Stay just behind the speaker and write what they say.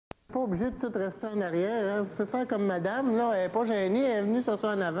pas obligé de tout rester en arrière. Hein. Vous pouvez faire comme madame, là. Elle n'est pas gênée, elle est venue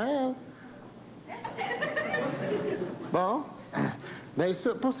s'asseoir en avant. Hein. Bon. Bien,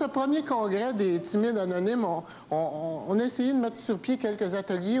 pour ce premier congrès des timides anonymes, on a essayé de mettre sur pied quelques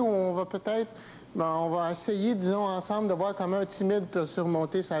ateliers où on va peut-être... Ben, on va essayer, disons, ensemble, de voir comment un timide peut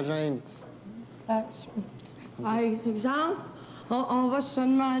surmonter sa gêne. Par exemple, on va se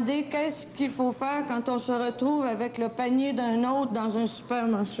demander qu'est-ce qu'il faut faire quand on se retrouve avec le panier d'un autre dans un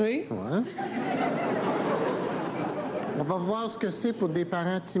supermarché. Ouais. On va voir ce que c'est pour des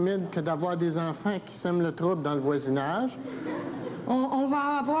parents timides que d'avoir des enfants qui sèment le trouble dans le voisinage. On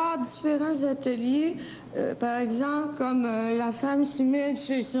va avoir différents ateliers, par exemple, comme la femme timide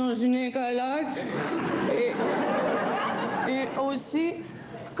chez son gynécologue et aussi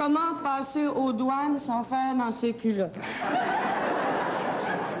comment passer aux douanes sans faire dans ses culottes.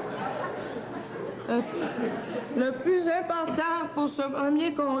 Le plus important pour ce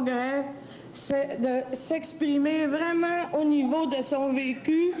premier congrès, c'est de s'exprimer vraiment au niveau de son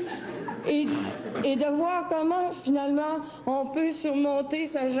vécu et de voir comment, finalement, on peut surmonter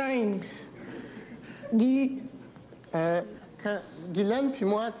sa gêne. Guy, Guylaine puis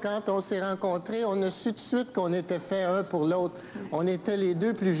moi, quand on s'est rencontrés, on a su tout de suite qu'on était faits un pour l'autre. On était les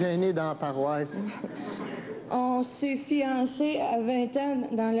deux plus gênés dans la paroisse. On s'est fiancés à 20 ans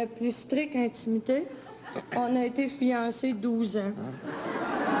dans la plus stricte intimité. On a été fiancés 12 ans.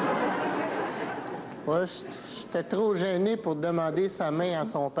 Ouais, j'étais trop gêné pour demander sa main à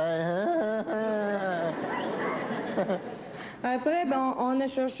son père. Après, ben, on a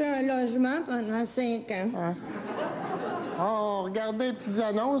cherché un logement pendant 5 ans. Hein? Oh, on regardait les petites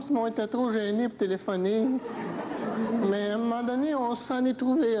annonces, mais on était trop gênés pour téléphoner. Mais à un moment donné, on s'en est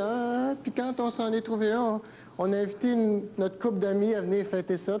trouvé un. Puis quand on s'en est trouvé un, on a invité notre couple d'amis à venir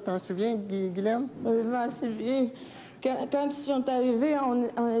fêter ça. T'en souviens, Guylaine? Je m'en souviens. Quand ils sont arrivés,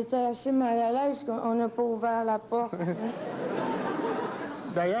 on était assez mal à l'aise qu'on n'a pas ouvert la porte.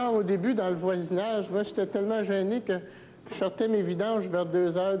 D'ailleurs, au début, dans le voisinage, moi, j'étais tellement gêné que je sortais mes vidanges vers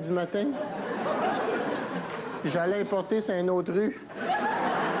 2 heures du matin. Puis j'allais les porter sur une autre rue.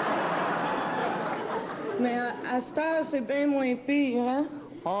 Mais à cette heure, c'est bien moins pire, hein?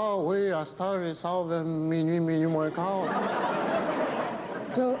 Ah oui, à cette heure, je sors vers minuit moins quart.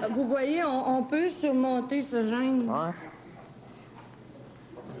 Vous voyez, on peut surmonter ce gêne. Ouais.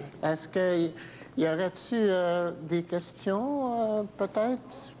 Est-ce qu'il y aurait-tu des questions,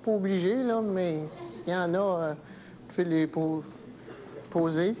 peut-être? Pas obligé, là, mais s'il y en a, vous pouvez les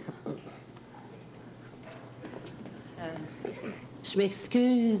poser. Je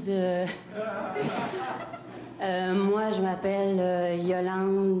m'excuse. Moi, je m'appelle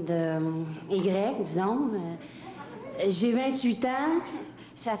Yolande Y, disons. J'ai 28 ans.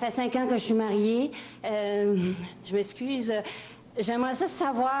 Ça fait 5 ans que je suis mariée. Je m'excuse. J'aimerais ça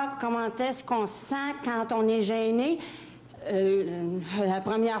savoir comment est-ce qu'on se sent quand on est gêné. La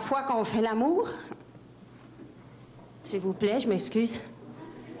première fois qu'on fait l'amour. S'il vous plaît, je m'excuse.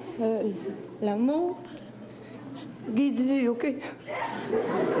 L'amour? Guy dit, OK.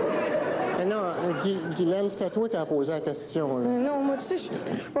 Mais non, Guylaine, c'était toi qui as posé la question. Là. Non, moi, tu sais,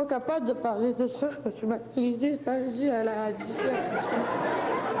 je suis pas capable de parler de ça. Je suis l'idée, c'est pas dit, elle a dit.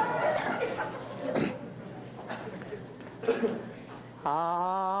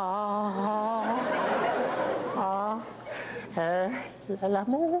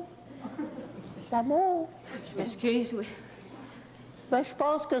 L'amour. L'amour. Je m'excuse, oui. Ben, je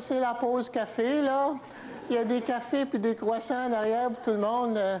pense que c'est la pause café, là. Il y a des cafés puis des croissants en arrière pour tout le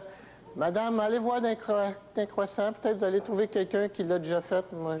monde. Madame, allez voir d'un croissant. Peut-être vous allez trouver quelqu'un qui l'a déjà fait.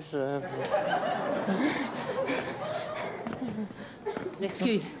 Moi, je...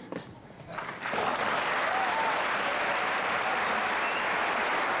 M'excuse.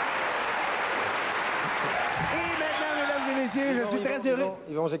 Messieurs, je suis très heureux.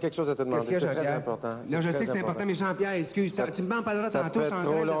 Yvon, j'ai quelque chose à te demander. Qu'est-ce que, c'est très Jean-Pierre? important. Non, je sais que c'est important, mais Jean-Pierre, excuse, tu m'en parleras tantôt. Ça fait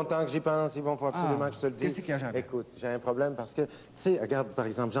trop longtemps que j'y pense, Yvon, faut absolument que je te le dise. Qu'est-ce qu'il y a, Jean-Pierre? Écoute, j'ai un problème parce que, tu sais, regarde, par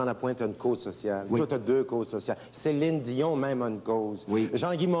exemple, Jean Lapointe a une cause sociale. Oui. Toi, t'as 2 causes sociales. Céline Dion, même, a une cause. Oui.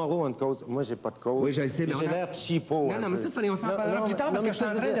 Jean-Guy Moreau a une cause. Moi, j'ai pas de cause. Oui, je le sais, mais j'ai l'air cheapo. Non, mais ça, on s'en parlera plus tard parce que je suis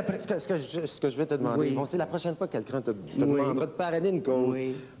en train de... Ce que je vais te demander, Yvon, c'est la prochaine fois que quelqu'un te demandera de parrainer une cause.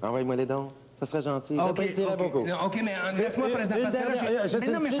 Oui. Envoie-moi les dons. Ça serait gentil. J'apprécierais beaucoup. OK, mais laisse-moi présenter. Une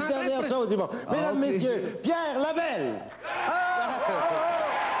dernière chose, Yvon. Mesdames, messieurs, Pierre Labelle!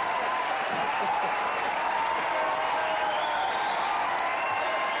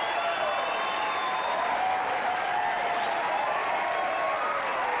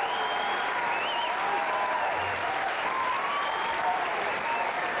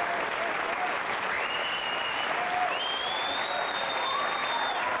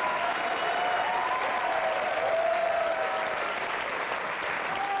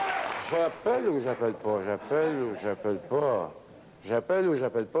 J'appelle ou j'appelle pas? J'appelle ou j'appelle pas? J'appelle ou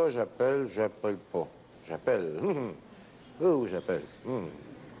j'appelle pas? J'appelle pas. J'appelle. Oh, j'appelle.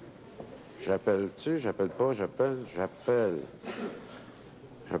 J'appelle-tu? J'appelle pas? J'appelle. J'appelle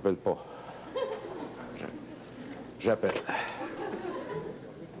pas. J'appelle.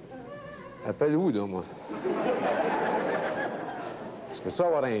 Appelle où, là, moi? Est-ce que ça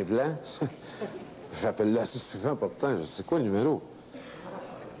avoir un blanc? J'appelle là assez souvent, pourtant. C'est quoi le numéro?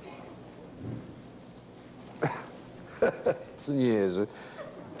 C'est niaiseux.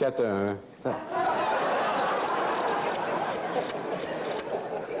 411.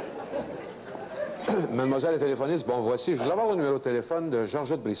 Mademoiselle la téléphoniste, bon, voici. Je voudrais avoir le numéro de téléphone de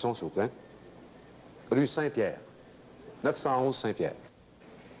Georgette Brisson, s'il vous plaît. Rue Saint-Pierre. 911 Saint-Pierre.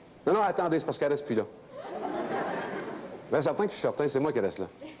 Non, non, attendez, c'est parce qu'elle reste plus là. Bien certain que je suis certain, c'est moi qui reste là.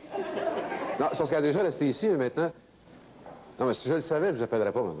 Non, c'est parce qu'elle a déjà resté ici, mais maintenant... Non, mais si je le savais, je vous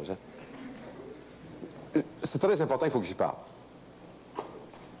appellerais pas, mademoiselle. C'est très important, il faut que j'y parle.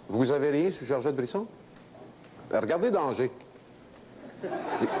 Vous avez rien sur Georgette Brisson? Regardez danger.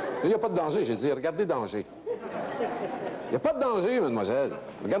 Il n'y a pas de danger, j'ai dit, regardez danger. Il n'y a pas de danger, mademoiselle.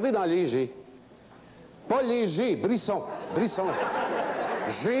 Regardez dans léger. Pas léger, Brisson. Brisson.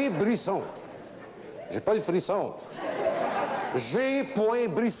 G. Brisson. J'ai pas le frisson. G.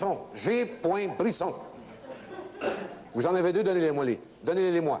 Brisson. G. Brisson. Vous en avez deux, donnez-les-moi les.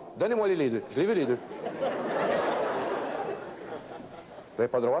 Donnez-les-moi. Donnez-moi les deux. Je l'ai vu les deux. Vous n'avez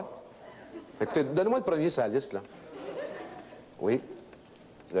pas droit? Écoutez, donnez-moi le premier sur la liste, là. Oui.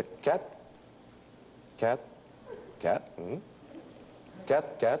 Le 4. 4. 4.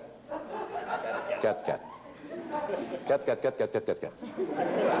 4, 4. 4, 4. 4, 4, 4, 4, 4, 4, 4.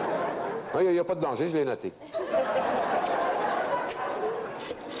 Non, il n'y a pas de danger, je l'ai noté.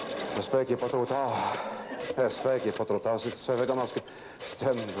 J'espère qu'il n'est pas trop tard. J'espère qu'il n'est pas trop tard. Si tu savais comment est-ce que je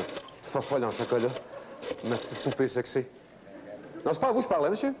t'aime, fofolle en chocolat, ma petite poupée sexy. Non, c'est pas à vous que je parlais,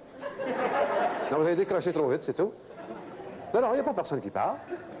 monsieur. Non, vous avez décroché trop vite, c'est tout. Non, non, il n'y a pas personne qui parle.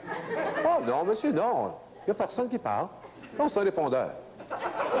 Oh, non, monsieur, non. Il n'y a personne qui parle. Non, c'est un répondeur.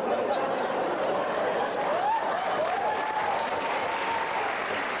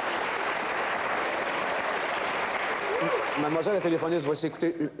 Mademoiselle la téléphoniste, voici,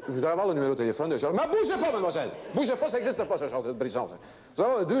 écoutez, je voudrais avoir le numéro de téléphone de Georges. Mais bougez pas, mademoiselle! Bougez pas, ça n'existe pas, ce genre de Brisson. Vous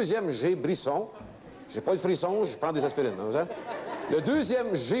avez le deuxième G. Brisson. J'ai pas le frisson, je prends des aspirines, mademoiselle. Le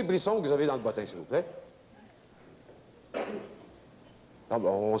deuxième G. Brisson que vous avez dans le bottin, s'il vous plaît. Ah,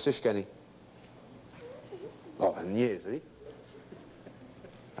 bon, on s'est chicané. Bon, elle niaiserie.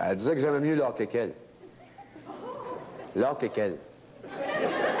 Elle disait que j'aimais mieux l'or qu'elle. L'or qu'elle.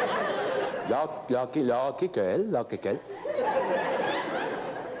 L'or qu'elle.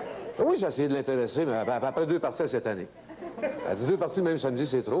 Oui, j'ai essayé de l'intéresser, mais après 2 parties cette année. Elle dit 2 parties même samedi,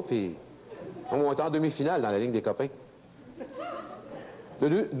 c'est trop, puis on est en demi-finale dans la ligne des copains.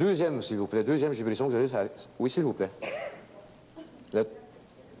 Le deuxième, s'il vous plaît. Deuxième Gibrisson que vous avez. Oui, s'il vous plaît. Le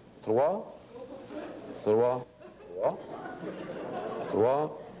 3.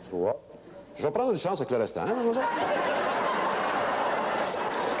 Je vais prendre une chance avec le restant, hein, mademoiselle?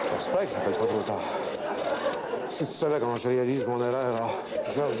 J'espère que je n'appelle pas trop tard. Si tu savais comment je réalise mon erreur, oh,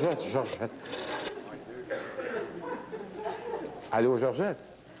 Georgette. Allô, Georgette?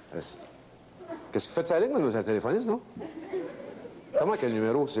 Qu'est-ce que vous faites sur la ligne, mademoiselle téléphoniste, non? Comment quel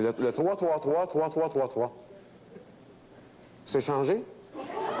numéro? C'est le 333-3333. C'est changé?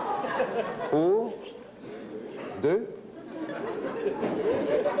 Pour 2?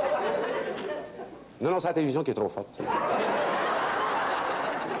 Non, c'est la télévision qui est trop forte.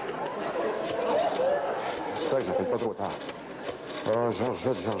 J'espère que j'appelle pas trop tard. Oh,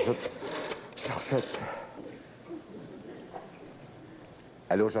 Georgette.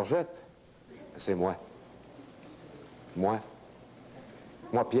 Allô, Georgette? C'est moi. Moi,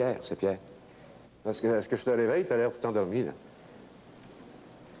 Pierre, c'est Pierre. Est-ce que je te réveille? T'as l'air tout endormi, là.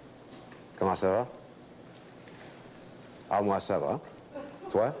 Comment ça va? Ah, moi, ça va.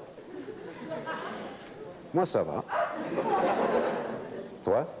 Toi? Moi, ça va.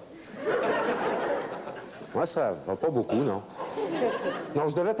 Toi? Moi, ça va pas beaucoup, non. Non,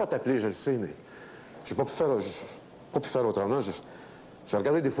 je devais pas t'appeler, je le sais, mais j'ai pas pu faire autrement. J'ai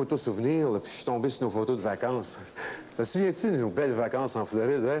regardé des photos souvenirs, là, puis je suis tombé sur nos photos de vacances. Te souviens-tu de nos belles vacances en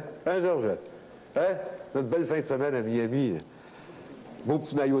Floride, hein? Hein, Georgette? Hein? Notre belle fin de semaine à Miami. Là. Beau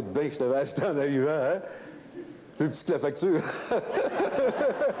petit maillot de bain que je t'avais acheté en arrivant, hein? Plus petit que la facture.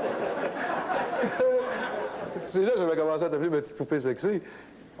 C'est là que j'avais commencé à t'appeler ma petite poupée sexy.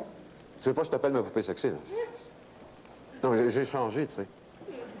 Tu veux pas que je t'appelle ma poupée sexy, là? Non, j'ai changé, tu sais.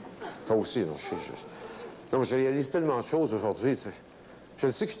 Toi aussi, non, non, mais je réalise tellement de choses aujourd'hui, tu sais. Je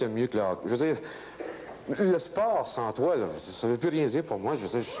sais que j'étais mieux que là. Je veux dire, le sport sans toi, là, ça ne veut plus rien dire pour moi. Je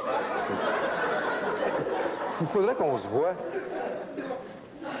veux dire, il faudrait qu'on se voit.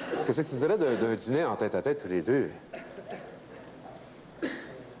 Qu'est-ce que tu dirais d'un dîner en tête-à-tête tous les deux?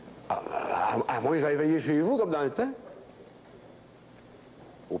 À moins que j'aille veiller chez vous, comme dans le temps.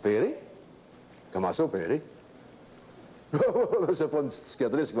 Opérer? Comment ça, opérer? C'est pas une petite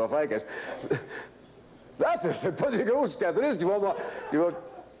cicatrice qui va faire que... Non, c'est pas des grosses cicatrices qui vont...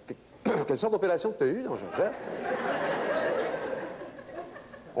 Quelle sorte d'opération que tu as eue, donc, Jean-Pierre?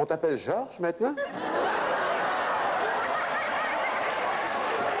 On t'appelle Georges, maintenant?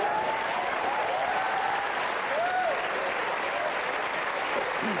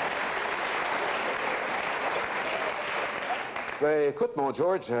 Ben, écoute, mon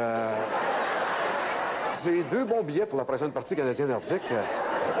George, j'ai 2 bons billets pour la prochaine partie canadienne nordique.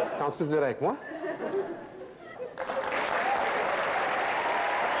 Tentes-tu venir avec moi?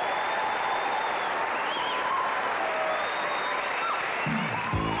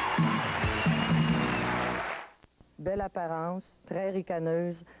 Belle apparence, très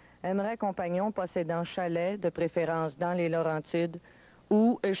ricaneuse, aimerait compagnon possédant chalet, de préférence dans les Laurentides,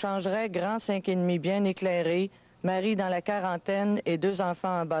 ou échangerait grand 5,5 bien éclairé, mari dans la quarantaine et 2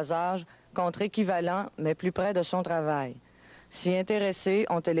 enfants en bas âge, contre équivalent, mais plus près de son travail. Si intéressé,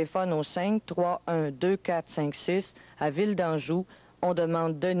 on téléphone au 531-2456 à Ville d'Anjou. On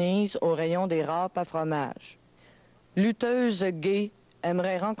demande Denise au rayon des râpes à fromage. Lutteuse gay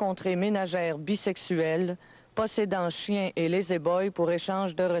aimerait rencontrer ménagère bisexuelle, possédant chien et lazy-boy pour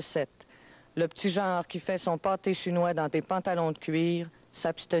échange de recettes. Le petit genre qui fait son pâté chinois dans tes pantalons de cuir,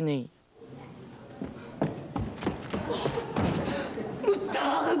 s'abstenir.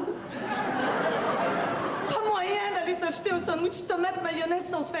 Moutarde! Pas moyen d'aller s'acheter un sandwich tomate mayonnaise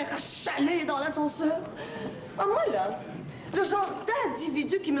sans se faire achaler dans l'ascenseur. Ah, moi, là, le genre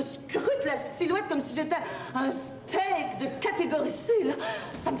d'individu qui me scrute la silhouette comme si j'étais un steak de catégorie C, là,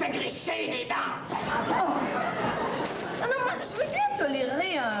 ça me fait gricher les dents. Ah non, moi, je veux bien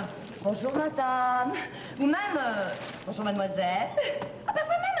tolérer un bonjour madame, ou même bonjour mademoiselle. Ah,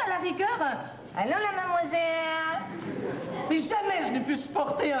 parfois même à la rigueur, allô la mademoiselle. Mais jamais je n'ai pu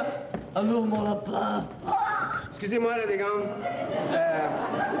supporter un allô mon lapin. Excusez-moi, là, des gars.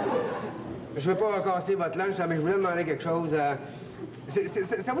 Je veux pas casser votre lunch, mais je voulais demander quelque chose.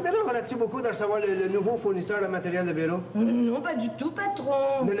 Ça vous dérange-tu beaucoup de recevoir le nouveau fournisseur de matériel de bureau? Non, pas du tout,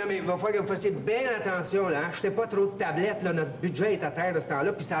 patron. Non, mais il va falloir que vous fassiez bien attention, là. Achetez pas trop de tablettes, là. Notre budget est à terre de ce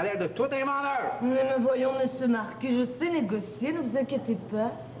temps-là, puis ça a l'air de tout un vendeur. Mais voyons, monsieur Marquis, je sais négocier, ne vous inquiétez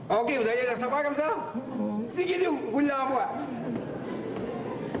pas. OK, vous allez le recevoir comme ça? Ziguidou, vous l'envoie.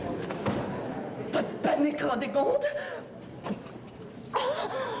 Pas de panique, Radégonde.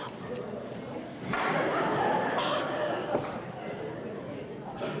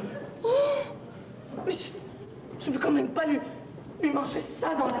 Mais je ne peux quand même pas lui manger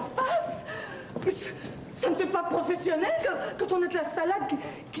ça dans la face. Mais ça ne fait pas professionnel quand on a de la salade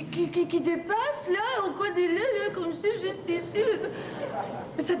qui dépasse, là, au coin des lèvres, là, comme ça, juste ici.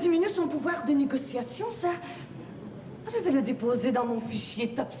 Mais ça diminue son pouvoir de négociation, ça. Je vais le déposer dans mon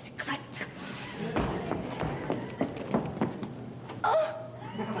fichier top secret.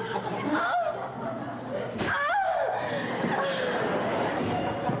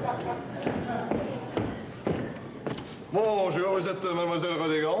 Bonjour, vous êtes mademoiselle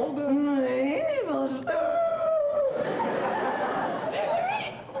Radégonde? Oui, bonjour.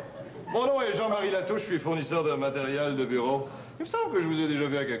 Mon nom est Jean-Marie Latouche, je suis fournisseur de matériel de bureau. Il me semble que je vous ai déjà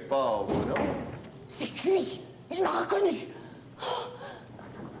vu à quelque part, vous, non? C'est cuit. Il m'a reconnu.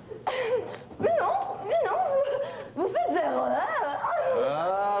 Mais non, vous faites erreur.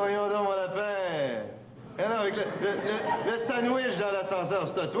 Ah, voyons donc, mon lapin. Et non, avec le sandwich dans l'ascenseur,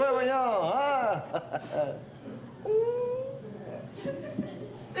 c'est à toi, voyons, hein?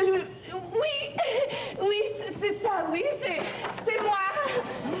 Oui, c'est ça, oui, c'est moi.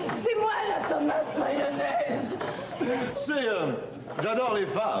 C'est moi, la tomate mayonnaise. J'adore les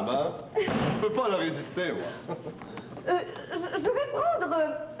femmes, hein? Je peux pas leur résister, moi. Je vais prendre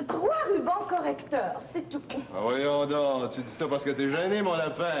 3 rubans correcteurs, c'est tout. Ah, voyons donc, tu dis ça parce que t'es gêné, mon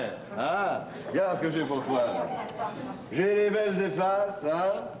lapin, hein? Regarde ce que j'ai pour toi, là. J'ai des belles effaces,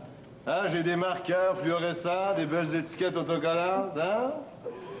 hein? J'ai des marqueurs fluorescents, des belles étiquettes autocollantes, hein?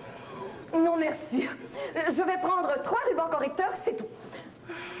 Non, merci. Je vais prendre 3 rubans correcteurs, c'est tout.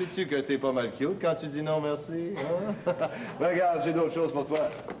 Sais-tu que t'es pas mal cute quand tu dis non merci, hein? Regarde, j'ai d'autres choses pour toi.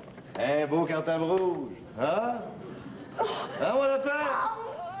 Un beau cartable rouge, hein? Hein, mon lapin?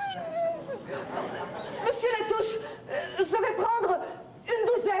 Monsieur Latouche, je vais prendre une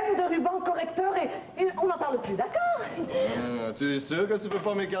douzaine de rubans correcteur et on n'en parle plus, d'accord? Tu es sûr que tu peux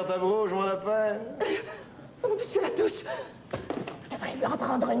pas mes cartes à rouge, mon lapin? Monsieur Latouche, je devrais lui en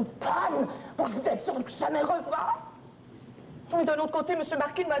prendre une tonne pour que je vous être sûr que jamais revoir. Mais d'un autre côté, monsieur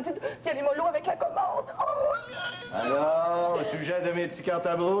Marquis m'a dit d'y aller mollo avec la commande. Oh. Alors, au sujet de mes petits cartes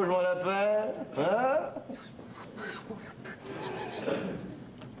à rouge, mon lapin? Hein?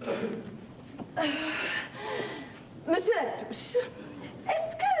 Monsieur Latouche,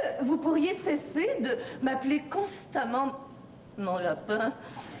 est-ce que vous pourriez cesser de m'appeler constamment mon lapin?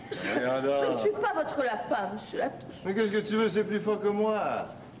 Je ne suis pas votre lapin, monsieur Latouche. Mais qu'est-ce que tu veux? C'est plus fort que moi.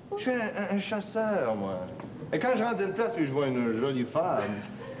 Je suis un chasseur, moi. Et quand je rentre d'une place puis je vois une jolie femme,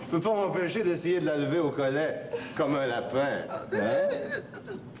 je peux pas m'empêcher d'essayer de la lever au collet, comme un lapin. Hein?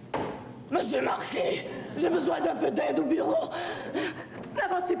 Monsieur Marquis, j'ai besoin d'un peu d'aide au bureau.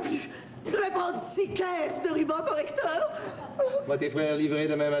 N'avancez plus. Je vais prendre 6 caisses de ruban correcteur. Moi, tes frères livrés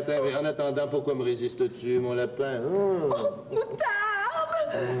demain matin. Et en attendant, pourquoi me résistes-tu, mon lapin? Oh,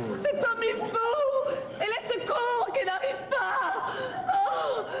 moutarde! Cet homme est fou! Et les secours qui n'arrivent pas!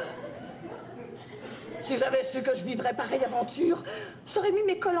 Oh! Si j'avais su que je vivrais pareille aventure, j'aurais mis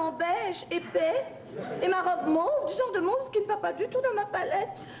mes collants beige épais et ma robe mauve, du genre de mauve qui ne va pas du tout dans ma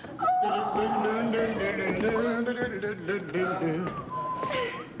palette. Oh!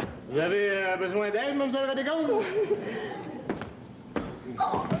 Vous avez besoin d'aide, mademoiselle Radégonde?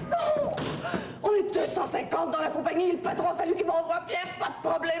 Oh, non! On est 250 dans la compagnie. Le patron a fallu qu'il m'envoie Pierre. Pas de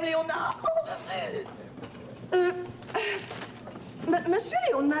problème, Léonard. Monsieur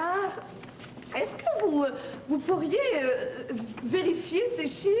Léonard, est-ce que vous pourriez vérifier ces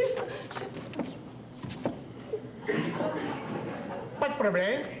chiffres? Pas de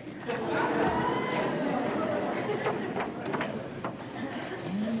problème.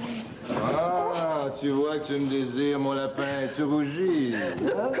 Ah, tu vois que tu me désires, mon lapin. Tu rougis.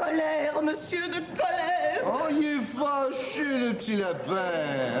 De colère, monsieur, de colère. Oh, il est fâché, le petit lapin.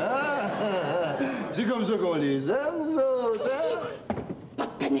 Hein? C'est comme ça qu'on les aime, nous autres, hein? Pas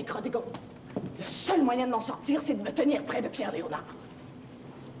de panique, Radégon. Le seul moyen de m'en sortir, c'est de me tenir près de Pierre Léonard.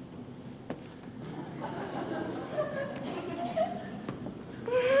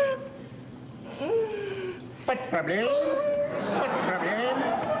 Pas de problème. Pas de problème.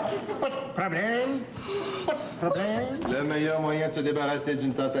 Pas de problème. Pas de problème. Le meilleur moyen de se débarrasser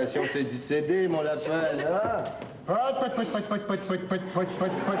d'une tentation, c'est d'y céder, mon lapin, là. Pas de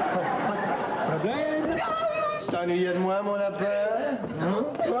problème. Tu t'ennuyais de moi, mon lapin? Hein?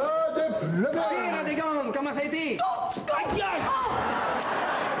 Pas de problème. Tiens, Radégonde, comment ça a été? Oh,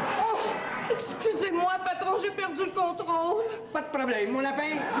 excusez-moi, patron, j'ai perdu le contrôle. Pas de problème, mon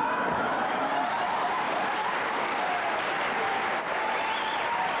lapin.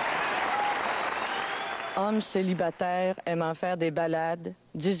 Homme célibataire, aimant faire des balades,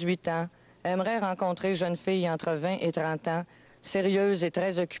 18 ans, aimerait rencontrer jeune fille entre 20 et 30 ans, sérieuse et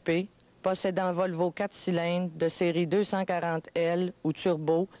très occupée, possédant Volvo 4 cylindres de série 240L ou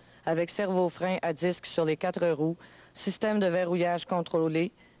turbo, avec servo-frein à disque sur les 4 roues, système de verrouillage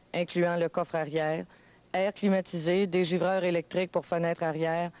contrôlé, incluant le coffre arrière, air climatisé, dégivreur électrique pour fenêtre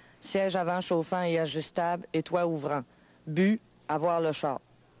arrière, siège avant chauffant et ajustable et toit ouvrant. But, avoir le char.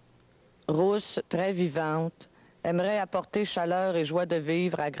 Rousse, très vivante, aimerait apporter chaleur et joie de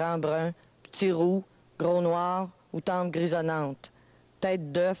vivre à grand brun, petit roux, gros noir ou tempe grisonnante.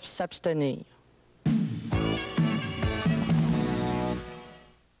 Tête d'œuf, s'abstenir.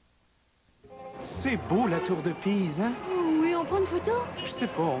 C'est beau, la tour de Pise, hein? Oui, on prend une photo? Je sais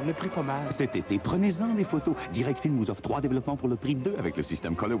pas, on est pris pas mal. Cet été, prenez-en des photos. Direct Film vous offre 3 développements pour le prix de 2 avec le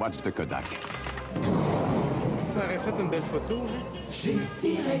système Color Watch de Kodak. Ça aurait fait une belle photo, hein? J'ai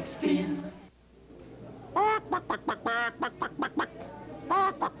Direct Film.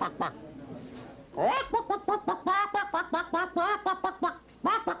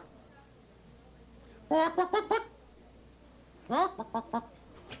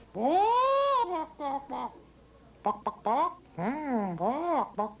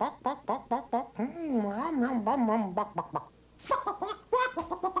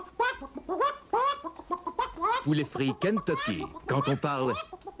 Poulet frit Kentucky. Quand on parle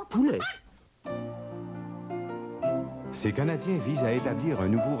poulet. Ces Canadiens visent à établir un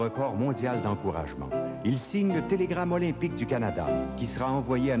nouveau record mondial d'encouragement. Ils signent le télégramme olympique du Canada, qui sera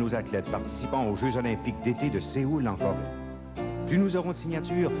envoyé à nos athlètes participant aux Jeux olympiques d'été de Séoul en Corée. Plus nous aurons de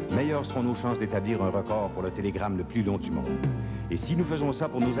signatures, meilleures seront nos chances d'établir un record pour le télégramme le plus long du monde. Et si nous faisons ça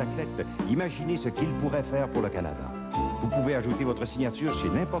pour nos athlètes, imaginez ce qu'ils pourraient faire pour le Canada. Vous pouvez ajouter votre signature chez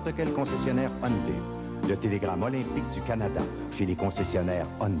n'importe quel concessionnaire Hyundai. Le télégramme olympique du Canada, chez les concessionnaires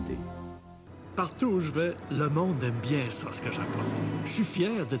Hyundai. Partout où je vais, le monde aime bien ça, ce que j'apporte. Je suis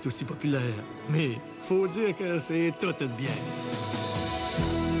fier d'être aussi populaire, mais faut dire que c'est tout être bien.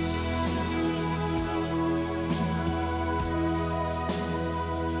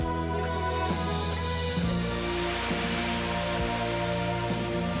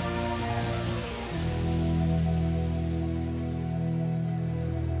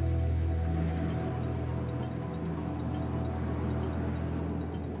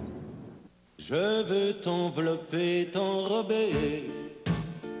 Je veux t'envelopper, t'enrober,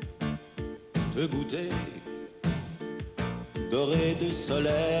 te goûter, doré de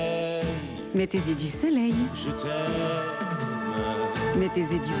soleil. Mettez-y du soleil. Je t'aime.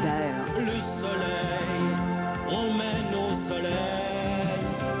 Mettez-y du beurre. Le soleil, on mène au soleil.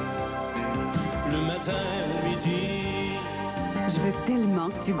 Le matin au midi. Je veux tellement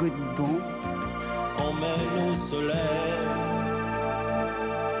que tu goûtes bon. On mène au soleil.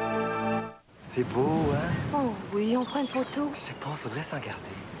 C'est beau, hein? Oh oui, on prend une photo. Je sais pas, faudrait s'en garder.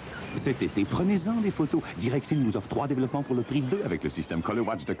 Cet été, prenez-en des photos. Direct Film vous offre 3 développements pour le prix de 2 avec le système Color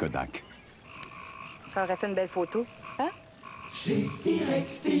Watch de Kodak. Ça aurait fait une belle photo, hein? Chez Direct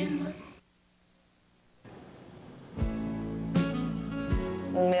Film.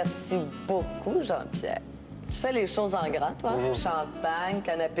 Merci beaucoup, Jean-Pierre. Tu fais les choses en grand, toi. Champagne,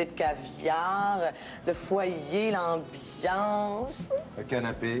 canapé de caviar, le foyer, l'ambiance. Un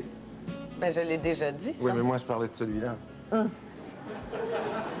canapé. Ben, je l'ai déjà dit, ça. Oui, mais moi, je parlais de celui-là.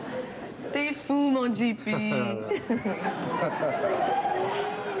 T'es fou, mon JP.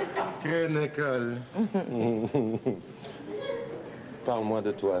 Que Nicole. Parle-moi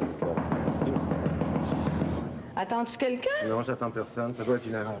de toi, Nicole. Attends-tu quelqu'un? Non, j'attends personne. Ça doit être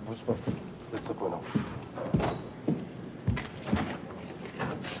une erreur. Bouge pas. C'est ça pas long.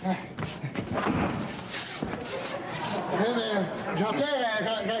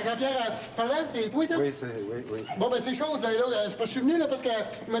 Jean-Pierre, Ferland, c'est toi, ça? Oui, oui. Bon, ben, c'est chose, là, je suis venu, là, parce qu'il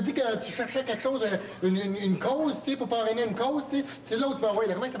m'a dit que tu cherchais quelque chose, une cause, tu sais, pour parrainer une cause, tu sais. C'est l'autre qui m'a envoyé,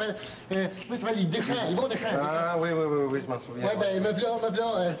 là. Comment il s'appelle? Il s'appelle Deschamps, yvon Deschamps. Ah, oui, je m'en souviens. Ouais, ben, me v'là,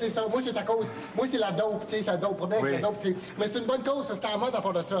 c'est ça. Moi, c'est ta cause. Moi, c'est la dope, tu sais, c'est la dope. Problème avec la dope, tu sais. Mais c'est une bonne cause, ça, c'était en mode à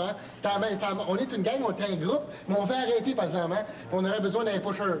part de ça, hein. On est une gang, on est un groupe, mais on veut arrêter, par exemple, hein. On aurait besoin d'un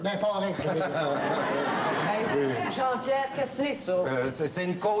pusher, d'un parrain. Jean-Pierre, qu'est-ce que c'est ça? C'est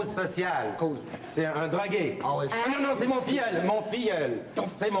une cause sociale. C'est un drogué. Ah oui. Non, c'est mon filleul.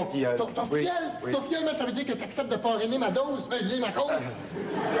 C'est mon filleul. Ton filleul? Oui. Ton filleul, ça veut dire que tu acceptes de parrainer ma dose, ma cause?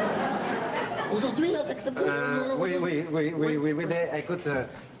 Aujourd'hui, là, t'acceptes Oui, mais écoute,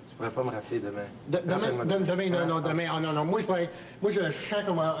 tu pourrais pas me rappeler demain. Demain. Moi, je sens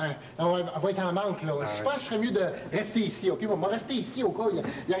qu'on va être en manque, là. Je pense que je serais mieux de rester ici, OK? On va rester ici au cas où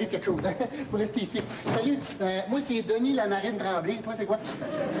il arrive quelque chose. On va rester ici. Salut, moi, c'est Denis la marine Tremblay. Toi, c'est quoi?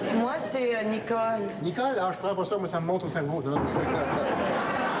 Moi, c'est Nicole. Nicole? Alors, je prends pas ça, moi, ça me monte au cerveau, là.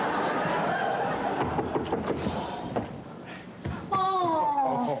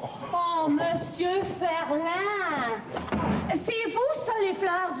 Oh, Monsieur Ferland! C'est vous, ça, les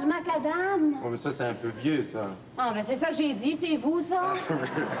fleurs du macadam? Oh, mais ça, c'est un peu vieux, ça. Ah, mais c'est ça que j'ai dit, c'est vous, ça?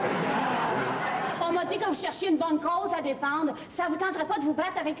 On m'a dit que vous cherchiez une bonne cause à défendre. Ça vous tenterait pas de vous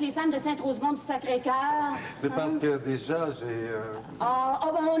battre avec les femmes de Saint-Rosemont du Sacré-Cœur? C'est parce que déjà, j'ai...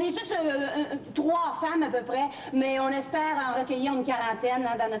 Ben, on est juste 3 femmes à peu près, mais on espère en recueillir une quarantaine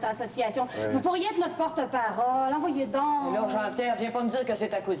dans notre association. Ouais. Vous pourriez être notre porte-parole. Envoyez donc. Alors, Jean-Pierre, viens pas me dire que c'est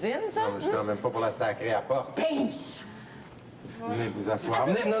ta cousine, ça? Non, je suis quand même pas pour la sacrer à porte. Ben... Venez vous asseoir.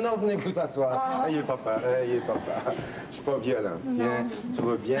 Venez vous asseoir. Ayez pas peur. Je suis pas violent. Tiens, tu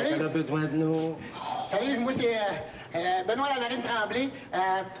vas bien? Elle a besoin de nous. Salut, moi, c'est Benoît la marine Tremblay.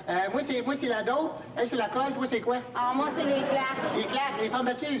 Moi, c'est la dope. Elle, c'est la colle. Toi, c'est quoi? Ah, moi, c'est les claques. Les claques, les femmes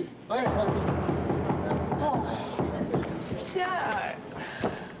battues. Ouais. Oh, Pierre.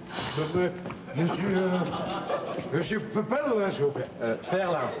 Monsieur Ferland, s'il vous plaît.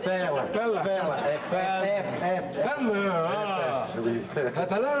 Ferland. Oui.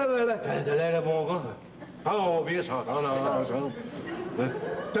 T'as l'air de mon gars. Ah, on vient s'entendre ensemble.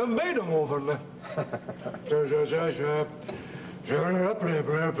 T'aimes bien de mon Ferland. Je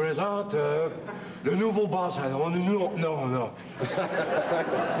représente le nouveau bassin. Non.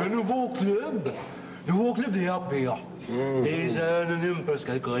 Le nouveau club des APA. Les anonymes presque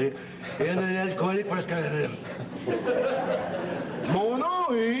alcooliques. Et un alcoolique presque anonyme. Mon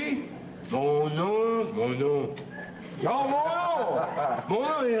nom est René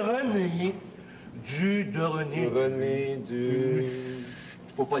du...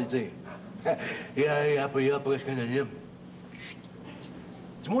 Faut pas le dire. Et APA presque anonyme.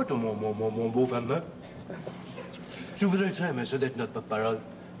 Dis-moi, toi, mon beau femme, tu voudrais-tu aimer ça d'être notre porte-parole?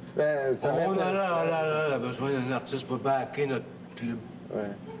 Ben, ça m'intéresse. On a besoin d'un artiste pour backer notre club.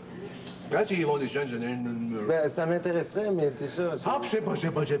 Ouais. Quand ils vont des jeunes, j'en ai une... Ben, ça m'intéresserait, mais déjà... Ah, c'est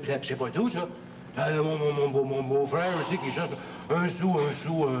pas tout, ça. Mon beau-frère aussi qui cherche un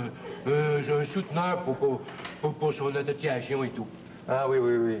souteneur pour son association et tout. Ah oui,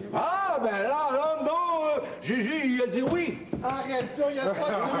 oui, oui. Ah, ben là, non, Gigi, il a dit oui. Arrête-toi, il y a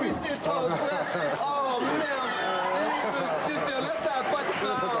pas de bruit, t'es pas vrai. Oh, merde. Monsieur Ferland, ça n'a pas de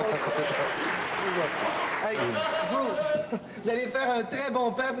sens. Hey, vous allez faire un très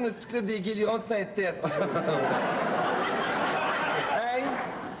bon père pour notre petit club des guélurons de Sainte-Tête. Hey,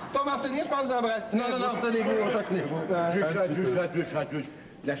 pas m'en retenir, je pense vous embrasser. Non, retenez-vous. Juste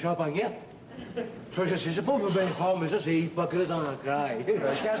la champagnette. Je sais pas bien fort, mais ça, c'est hypocrite en craille.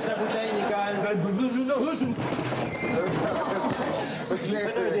 Cache la bouteille, Nicole. Non, je ne...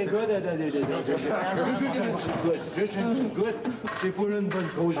 Juste une petite goutte. C'est pour une bonne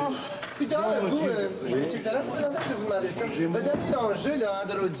cause. Putain, vous, monsieur Ferland, ça fait longtemps que je vais vous demander ça. Regardez l'enjeu, là,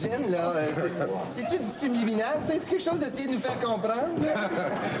 androgyne, là. C'est-tu du subliminal? C'est-tu quelque chose d'essayer de nous faire comprendre?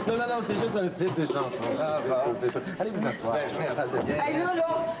 Non, c'est juste un titre de chanson. Ah, bon. Allez vous asseoir. Merci. Hey, là,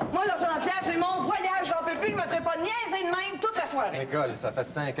 moi, là, Jean-Pierre, c'est mon voyage. J'en peux plus. Je me ferai pas niaiser de même toute la soirée. Nicole, ça fait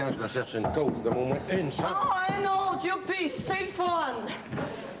 5 ans que je me cherche une cause. Donne-moi au moins une chance. Oh, un autre, youpi, c'est le fun.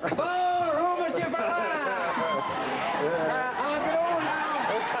 Bonjour, monsieur Ferland! En gros, là...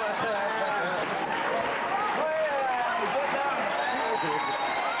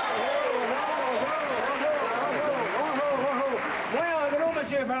 Moi, en gros,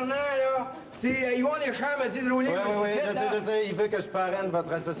 monsieur Ferland, là, c'est Yvon Deschamps, monsieur Deslauriers. Oui, je sais. Il veut que je parraine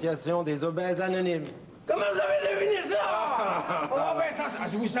votre association des obèses anonymes. Comment vous avez deviné ça? Oh, ben ça,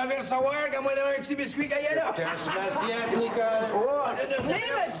 vous savez recevoir quand moi, un petit biscuit caillé là. Cache l'assiette, Nicole. Oh,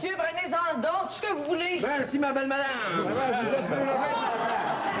 Venez, monsieur, prenez-en le don, tout ce que vous voulez. Merci, ma belle madame. Vous êtes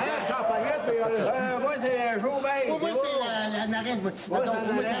champagnette, puis moi, c'est Joe Bay. Moi, c'est la narine. Moi, c'est la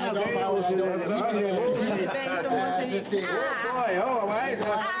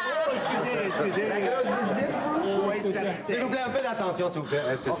excusez. S'il vous plaît, un peu d'attention, s'il vous plaît.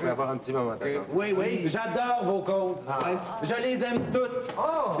 Est-ce que je peux avoir un petit moment d'attention? Oui. J'adore vos causes. Je les aime toutes.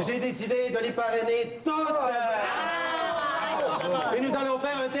 J'ai décidé de les parrainer toutes. Et nous allons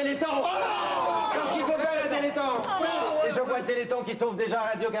faire un téléthon. Parce qu'il faut faire un téléthon. Et je vois le téléthon qui sauve déjà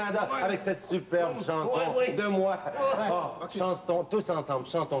Radio-Canada avec cette superbe chanson de moi. Chantons tous ensemble,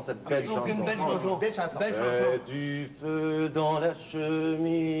 chantons cette belle chanson. Une belle chanson. Du feu dans la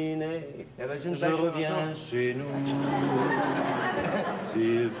cheminée, je reviens chez nous.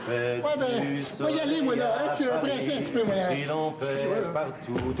 S'il fait du soleil, y aller, moi, là, je suis pressé un petit peu, moi. Il en fait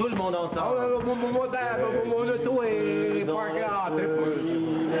partout, tout le monde ensemble. Mon auto est parqué en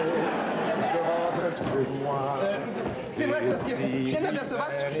Excusez-moi, parce que je viens d'apercevoir,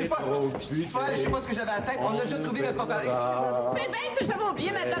 je sais pas ce que j'avais à la tête. On a déjà trouvé notre propre... Excusez-moi. Mais ben, j'avais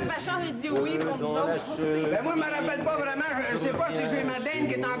oublié, madame Bachar, j'ai dit oui pour nous autres. Ben moi, je me rappelle pas vraiment. Je sais pas si j'ai ma dinde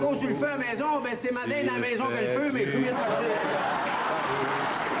qui est en gros sur le feu à la maison. Ben c'est ma dinde à la maison que le feu, mais je peux bien sortir.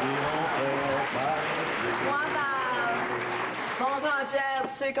 Bon, Jean-Pierre, tu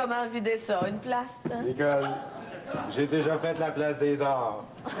sais comment vider ça, une place, hein? Nicole, j'ai déjà fait la place des arts.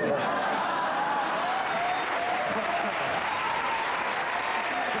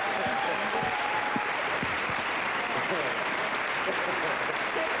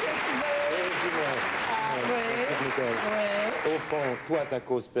 Au fond, toi, ta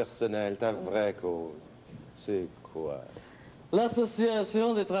cause personnelle, ta vraie cause, c'est quoi?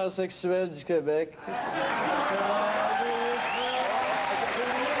 L'Association des transsexuels du Québec.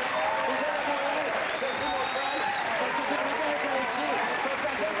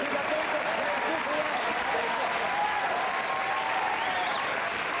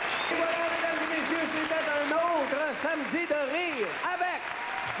 Samedi de Rire avec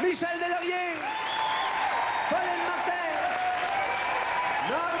Michele Deslauriers, Pauline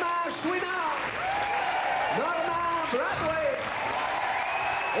chouinard, brathwaite.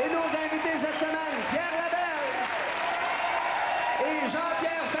 Et nos invités cette semaine, Pierre Labelle et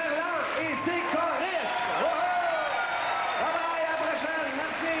Jean-Pierre Ferland et ses choristes. Oh, oh! Bye bye, à la prochaine,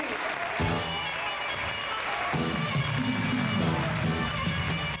 merci.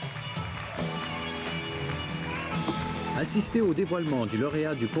 Assistez au dévoilement du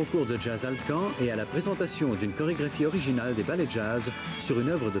lauréat du concours de jazz Alcan et à la présentation d'une chorégraphie originale des ballets jazz sur une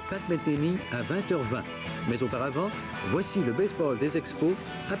œuvre de Pat Metheny à 20h20. Mais auparavant, voici le baseball des expos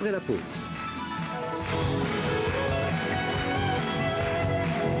après la pause.